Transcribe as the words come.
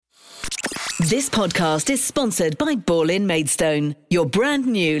This podcast is sponsored by Ball in Maidstone, your brand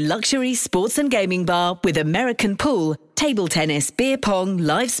new luxury sports and gaming bar with American pool, table tennis, beer pong,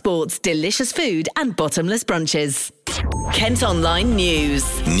 live sports, delicious food and bottomless brunches. Kent Online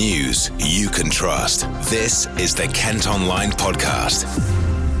News. News you can trust. This is the Kent Online Podcast.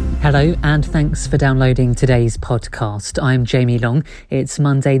 Hello and thanks for downloading today's podcast. I'm Jamie Long. It's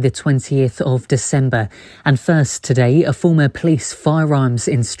Monday the 20th of December. And first today, a former police firearms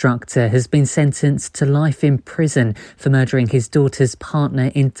instructor has been sentenced to life in prison for murdering his daughter's partner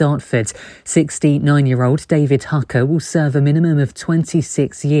in Dartford. 69-year-old David Hucker will serve a minimum of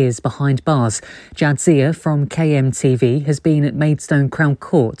 26 years behind bars. Jadzia from KMTV has been at Maidstone Crown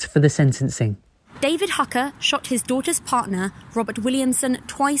Court for the sentencing. David Hucker shot his daughter's partner, Robert Williamson,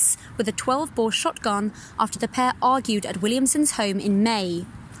 twice with a 12-bore shotgun after the pair argued at Williamson's home in May.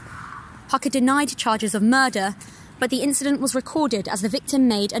 Hucker denied charges of murder, but the incident was recorded as the victim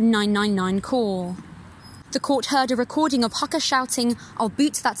made a 999 call. The court heard a recording of Hucker shouting, "I'll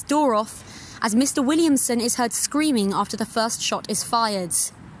boot that door off," as Mr. Williamson is heard screaming after the first shot is fired.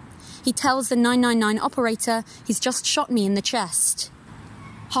 He tells the 999 operator, "He's just shot me in the chest."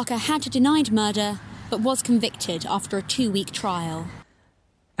 Hucker had denied murder, but was convicted after a 2-week trial.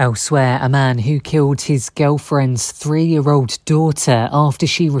 Elsewhere, a man who killed his girlfriend's 3-year-old daughter after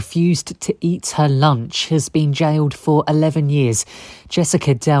she refused to eat her lunch has been jailed for 11 years.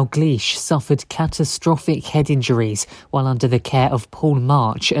 Jessica Dalgleish suffered catastrophic head injuries while under the care of Paul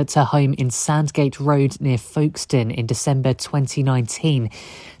March at her home in Sandgate Road near Folkestone in December 2019.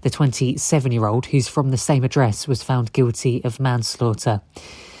 The 27-year-old, who's from the same address, was found guilty of manslaughter.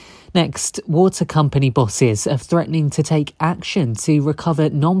 Next, water company bosses are threatening to take action to recover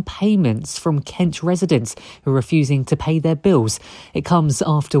non-payments from Kent residents who are refusing to pay their bills. It comes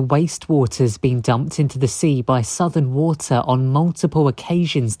after wastewater's been dumped into the sea by Southern Water on multiple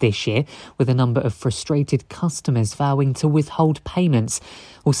occasions this year, with a number of frustrated customers vowing to withhold payments.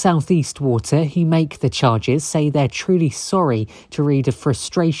 Well, South East Water, who make the charges, say they're truly sorry to read of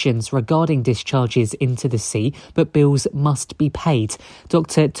frustrations regarding discharges into the sea, but bills must be paid.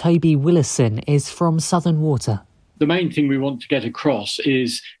 Dr. Toby Willison is from Southern Water. The main thing we want to get across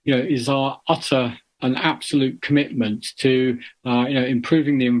is our utter and absolute commitment to,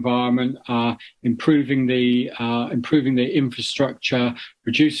 improving the environment, improving the infrastructure,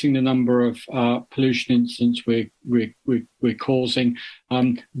 reducing the number of pollution incidents we're causing,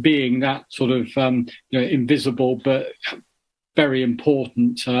 being that sort of invisible but very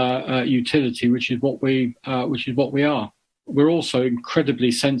important utility, which is what we are. We're also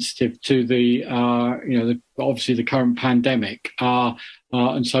incredibly sensitive to obviously the current pandemic,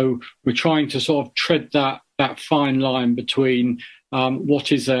 and so we're trying to sort of tread that fine line between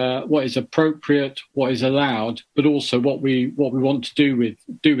what is appropriate, what is allowed, but also what we want to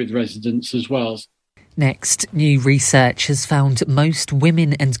do with residents as well. Next, new research has found most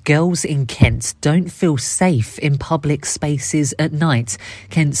women and girls in Kent don't feel safe in public spaces at night.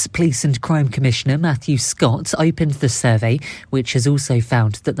 Kent's Police and Crime Commissioner Matthew Scott opened the survey, which has also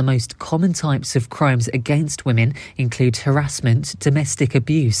found that the most common types of crimes against women include harassment, domestic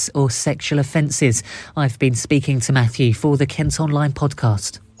abuse or sexual offences. I've been speaking to Matthew for the Kent Online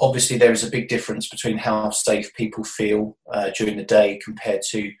podcast. Obviously, there is a big difference between how safe people feel during the day compared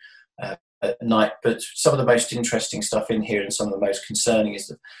to at night, but some of the most interesting stuff in here and some of the most concerning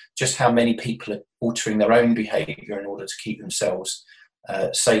is just how many people are altering their own behaviour in order to keep themselves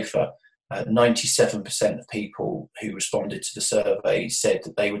safer. 97% of people who responded to the survey said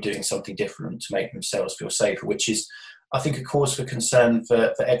that they were doing something different to make themselves feel safer, which is, I think, a cause for concern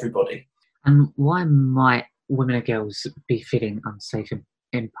for everybody. And why might women and girls be feeling unsafe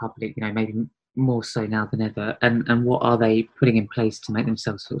in public, maybe more so now than ever, and what are they putting in place to make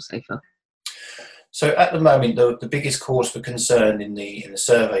themselves feel safer? So at the moment, the biggest cause for concern in the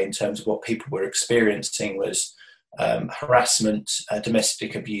survey in terms of what people were experiencing was harassment,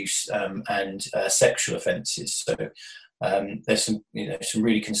 domestic abuse, and sexual offences. So there's some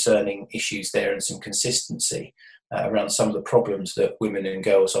really concerning issues there and some consistency around some of the problems that women and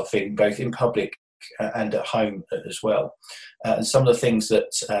girls are feeling both in public and at home as well. And some of the things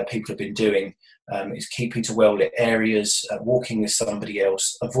that people have been doing is keeping to well-lit areas, walking with somebody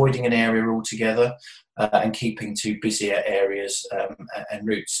else, avoiding an area altogether, and keeping to busier areas and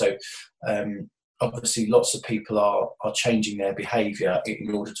routes. So obviously lots of people are changing their behaviour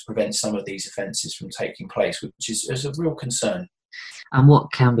in order to prevent some of these offences from taking place, which is a real concern. And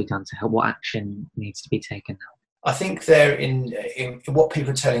what can be done to help? What action needs to be taken now? I think there in what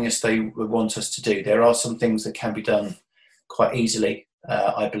people are telling us they would want us to do, there are some things that can be done quite easily,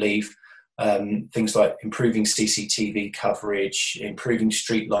 I believe. things like improving CCTV coverage, improving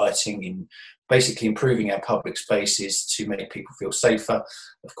street lighting, basically improving our public spaces to make people feel safer.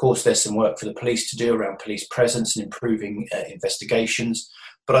 Of course, there's some work for the police to do around police presence and improving investigations.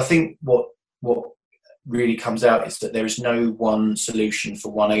 But I think what really comes out is that there is no one solution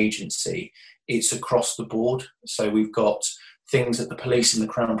for one agency. It's across the board. So we've got things that the police and the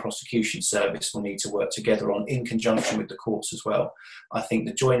Crown Prosecution Service will need to work together on in conjunction with the courts as well. I think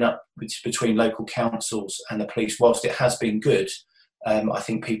the join up between local councils and the police, whilst it has been good, I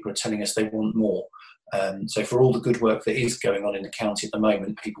think people are telling us they want more. So for all the good work that is going on in the county at the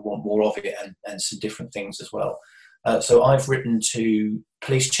moment, people want more of it and some different things as well. So I've written to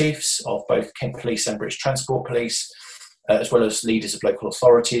police chiefs of both Kent Police and British Transport Police, as well as leaders of local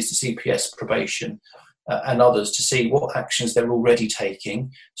authorities, the CPS, probation, and others, to see what actions they're already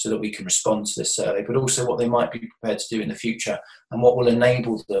taking so that we can respond to this survey, but also what they might be prepared to do in the future and what will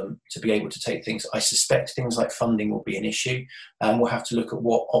enable them to be able to take things. I suspect things like funding will be an issue, and we'll have to look at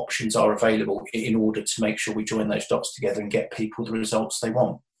what options are available in order to make sure we join those dots together and get people the results they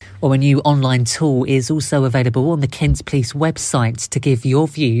want. Well, a new online tool is also available on the Kent Police website to give your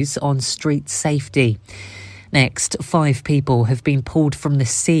views on street safety. Next, 5 people have been pulled from the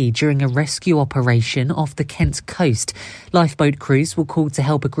sea during a rescue operation off the Kent coast. Lifeboat crews were called to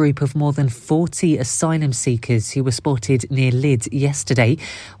help a group of more than 40 asylum seekers who were spotted near Lydd yesterday.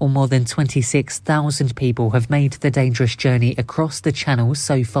 Or more than 26,000 people have made the dangerous journey across the Channel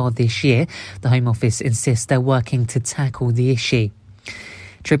so far this year. The Home Office insists they're working to tackle the issue.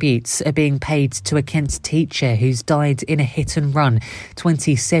 Tributes are being paid to a Kent teacher who's died in a hit and run.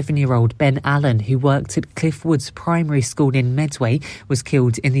 27-year-old Ben Allen, who worked at Cliffwoods Primary School in Medway, was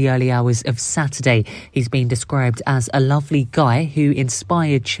killed in the early hours of Saturday. He's been described as a lovely guy who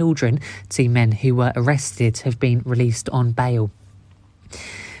inspired children. 2 men who were arrested have been released on bail.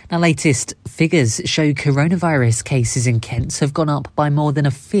 Now, latest figures show coronavirus cases in Kent have gone up by more than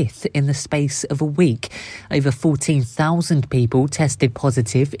a fifth in the space of a week. Over 14,000 people tested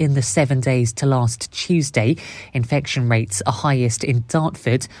positive in the 7 days to last Tuesday. Infection rates are highest in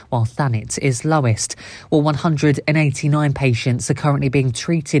Dartford, while Thanet is lowest. Well, 189 patients are currently being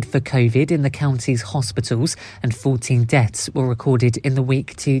treated for COVID in the county's hospitals, and 14 deaths were recorded in the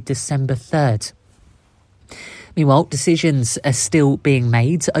week to December 3rd. Meanwhile, decisions are still being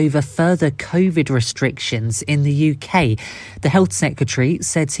made over further COVID restrictions in the UK. The Health Secretary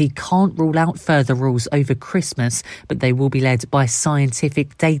said he can't rule out further rules over Christmas, but they will be led by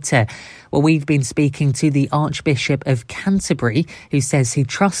scientific data. Well, we've been speaking to the Archbishop of Canterbury, who says he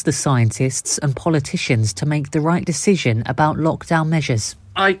trusts the scientists and politicians to make the right decision about lockdown measures.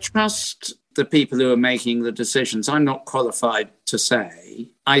 I trust the people who are making the decisions. I'm not qualified to say.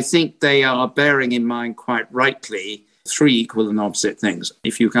 I think they are bearing in mind quite rightly 3 equal and opposite things,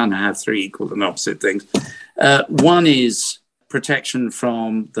 if you can have 3 equal and opposite things. One is protection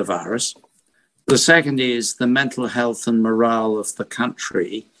from the virus. The second is the mental health and morale of the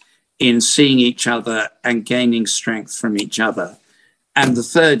country in seeing each other and gaining strength from each other. And the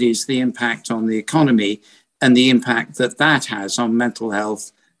third is the impact on the economy and the impact that that has on mental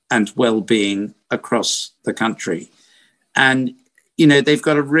health and well-being across the country. And, you know, they've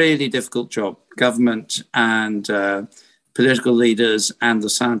got a really difficult job, government and political leaders and the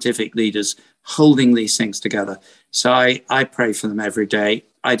scientific leaders, holding these things together. So I pray for them every day.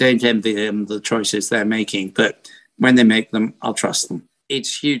 I don't envy them the choices they're making, but when they make them, I'll trust them.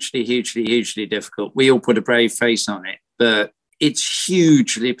 It's hugely, hugely, hugely difficult. We all put a brave face on it, but it's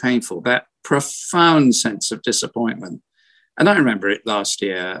hugely painful, that profound sense of disappointment. And I remember it last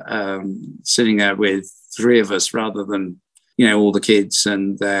year, sitting there with 3 of us rather than, you know, all the kids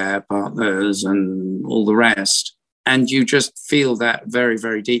and their partners and all the rest. And you just feel that very,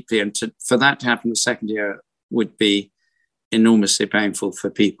 very deeply. And for that to happen the second year would be enormously painful for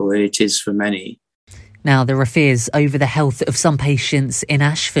people. It is for many. Now, there are fears over the health of some patients in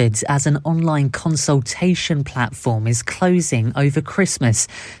Ashford as an online consultation platform is closing over Christmas.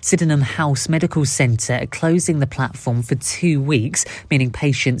 Sydenham House Medical Centre are closing the platform for 2 weeks, meaning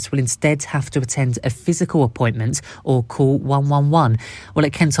patients will instead have to attend a physical appointment or call 111. Well,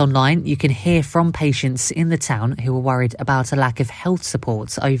 at Kent Online, you can hear from patients in the town who are worried about a lack of health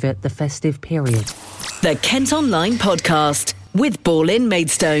support over the festive period. The Kent Online Podcast with Ball-in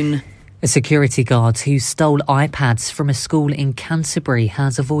Maidstone. A security guard who stole iPads from a school in Canterbury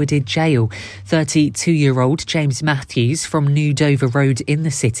has avoided jail. 32-year-old James Matthews from New Dover Road in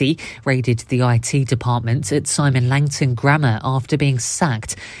the city raided the IT department at Simon Langton Grammar after being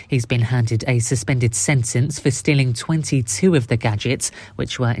sacked. He's been handed a suspended sentence for stealing 22 of the gadgets,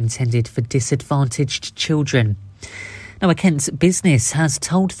 which were intended for disadvantaged children. Now, a Kent business has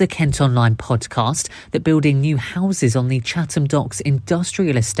told the Kent Online podcast that building new houses on the Chatham Docks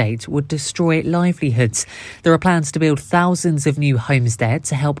Industrial Estate would destroy livelihoods. There are plans to build thousands of new homes there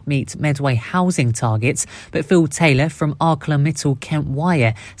to help meet Medway housing targets, but Phil Taylor from ArcelorMittal Kent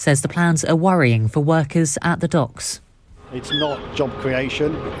Wire says the plans are worrying for workers at the docks. It's not job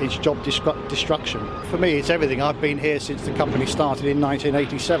creation, it's job destruction. For me, it's everything. I've been here since the company started in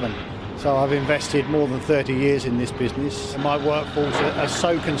 1987. So I've invested more than 30 years in this business. My workforce are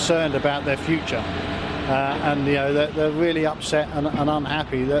so concerned about their future and they're really upset and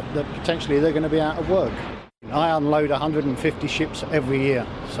unhappy that potentially they're going to be out of work. I unload 150 ships every year,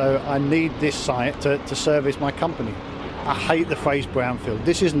 so I need this site to service my company. I hate the phrase brownfield.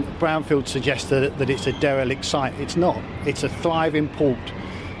 This isn't, brownfield suggests that it's a derelict site. It's not. It's a thriving port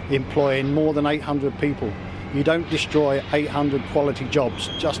employing more than 800 people. You don't destroy 800 quality jobs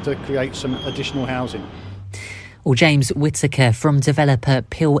just to create some additional housing. Well, James Whittaker from developer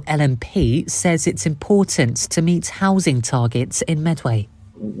Peel LMP says it's important to meet housing targets in Medway.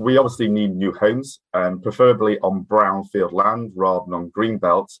 We obviously need new homes, preferably on brownfield land rather than on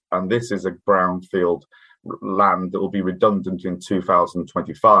greenbelt. And this is a brownfield land that will be redundant in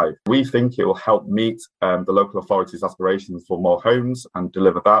 2025. We think it will help meet the local authorities' aspirations for more homes and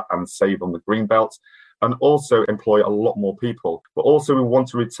deliver that and save on the greenbelt, and also employ a lot more people. But also we want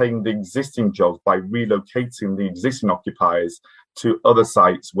to retain the existing jobs by relocating the existing occupiers to other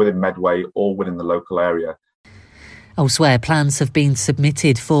sites within Medway or within the local area. Elsewhere, plans have been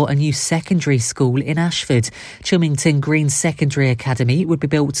submitted for a new secondary school in Ashford. Chilmington Green Secondary Academy would be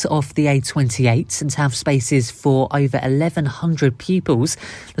built off the A28 and have spaces for over 1,100 pupils.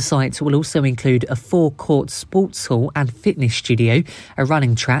 The site will also include a 4-court sports hall and fitness studio, a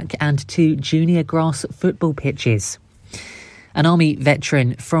running track and 2 junior grass football pitches. An Army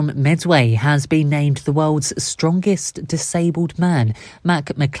veteran from Medway has been named the world's strongest disabled man. Mac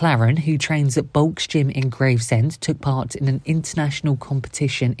McLaren, who trains at Bulks Gym in Gravesend, took part in an international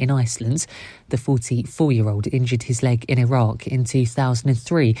competition in Iceland. The 44-year-old injured his leg in Iraq in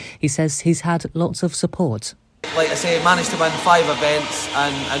 2003. He says he's had lots of support. Like I say, managed to win 5 events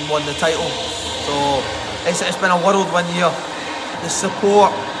and won the title. So it's been a whirlwind year. The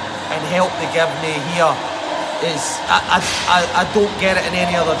support and help they give me here is, I don't get it in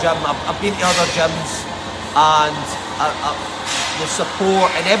any other gym. I've been to other gyms and the support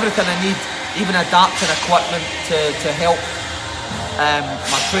and everything I need, even adapting equipment to help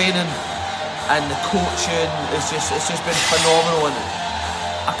my training and the coaching, it's just been phenomenal and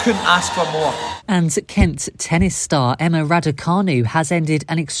I couldn't ask for more. And Kent tennis star Emma Raducanu has ended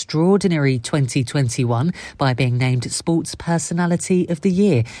an extraordinary 2021 by being named Sports Personality of the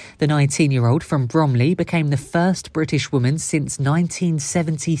Year. The 19-year-old from Bromley became the first British woman since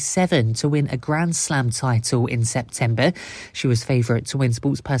 1977 to win a Grand Slam title in September. She was favourite to win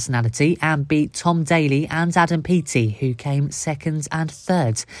Sports Personality and beat Tom Daley and Adam Peaty, who came second and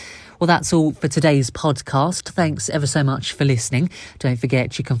third. Well, that's all for today's podcast. Thanks ever so much for listening. Don't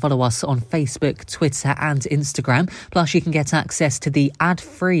forget you can follow us on Facebook, Twitter and Instagram. Plus, you can get access to the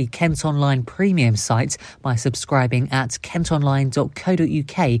ad-free Kent Online premium site by subscribing at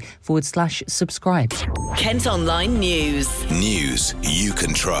kentonline.co.uk/subscribe. Kent Online News. News you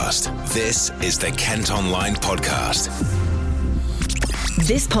can trust. This is the Kent Online Podcast.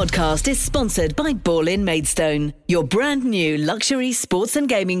 This podcast is sponsored by Maidstone, your brand new luxury sports and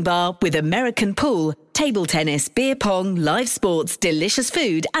gaming bar with American pool, table tennis, beer pong, live sports, delicious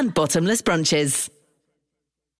food and bottomless brunches.